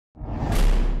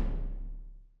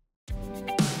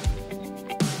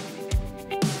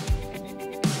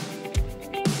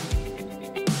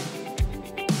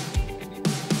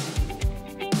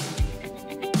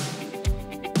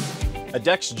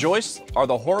deck's joists are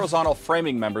the horizontal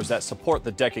framing members that support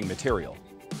the decking material.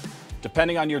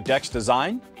 Depending on your deck's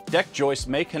design, deck joists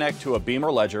may connect to a beam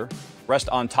or ledger, rest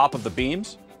on top of the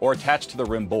beams, or attach to the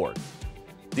rim board.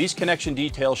 These connection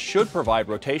details should provide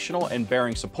rotational and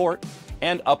bearing support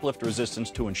and uplift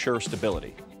resistance to ensure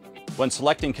stability. When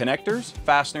selecting connectors,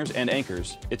 fasteners, and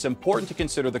anchors, it's important to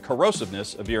consider the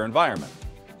corrosiveness of your environment,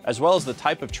 as well as the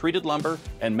type of treated lumber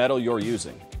and metal you're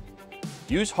using.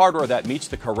 Use hardware that meets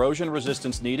the corrosion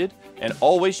resistance needed and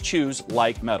always choose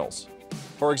like metals.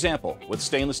 For example, with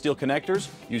stainless steel connectors,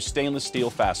 use stainless steel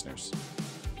fasteners.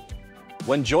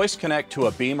 When joists connect to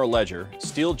a beam or ledger,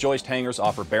 steel joist hangers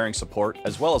offer bearing support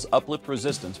as well as uplift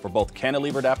resistance for both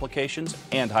cantilevered applications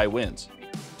and high winds.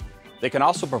 They can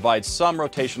also provide some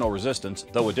rotational resistance,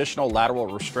 though additional lateral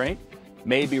restraint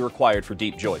may be required for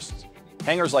deep joists.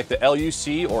 Hangers like the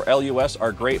LUC or LUS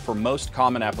are great for most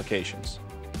common applications.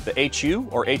 The HU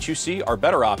or HUC are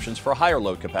better options for higher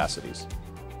load capacities.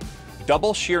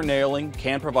 Double shear nailing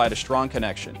can provide a strong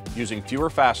connection, using fewer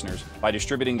fasteners by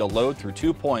distributing the load through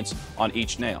 2 points on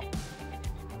each nail.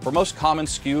 For most common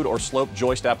skewed or sloped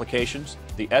joist applications,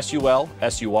 the SUL,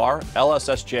 SUR,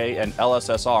 LSSJ, and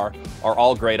LSSR are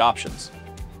all great options.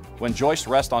 When joists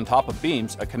rest on top of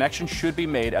beams, a connection should be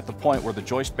made at the point where the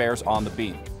joist bears on the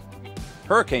beam.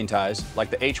 Hurricane ties,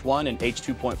 like the H1 and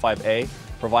H2.5A,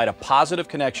 provide a positive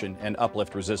connection and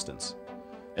uplift resistance.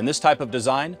 In this type of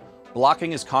design,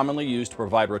 blocking is commonly used to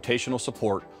provide rotational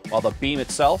support, while the beam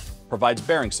itself provides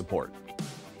bearing support.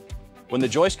 When the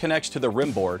joist connects to the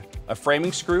rim board, a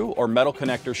framing screw or metal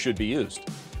connector should be used.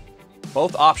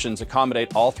 Both options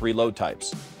accommodate all three load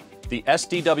types. The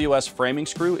SDWS framing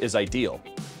screw is ideal,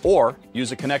 or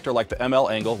use a connector like the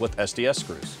ML angle with SDS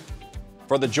screws.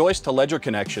 For the joist to ledger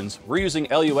connections, we're using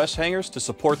LUS hangers to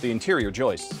support the interior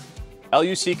joists.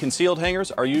 LUC concealed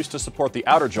hangers are used to support the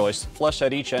outer joists flush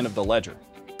at each end of the ledger.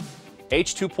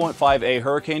 H2.5A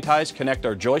hurricane ties connect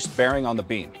our joist bearing on the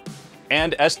beam.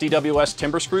 And SDWS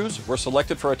timber screws were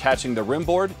selected for attaching the rim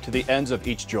board to the ends of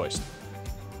each joist.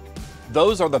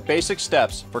 Those are the basic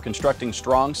steps for constructing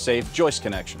strong, safe joist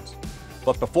connections.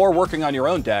 But before working on your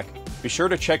own deck, be sure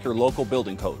to check your local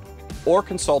building code, or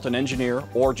consult an engineer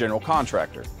or general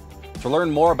contractor. To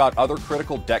learn more about other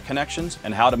critical deck connections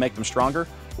and how to make them stronger,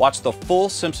 watch the full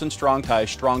Simpson Strong Tie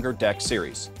Stronger Deck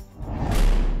series.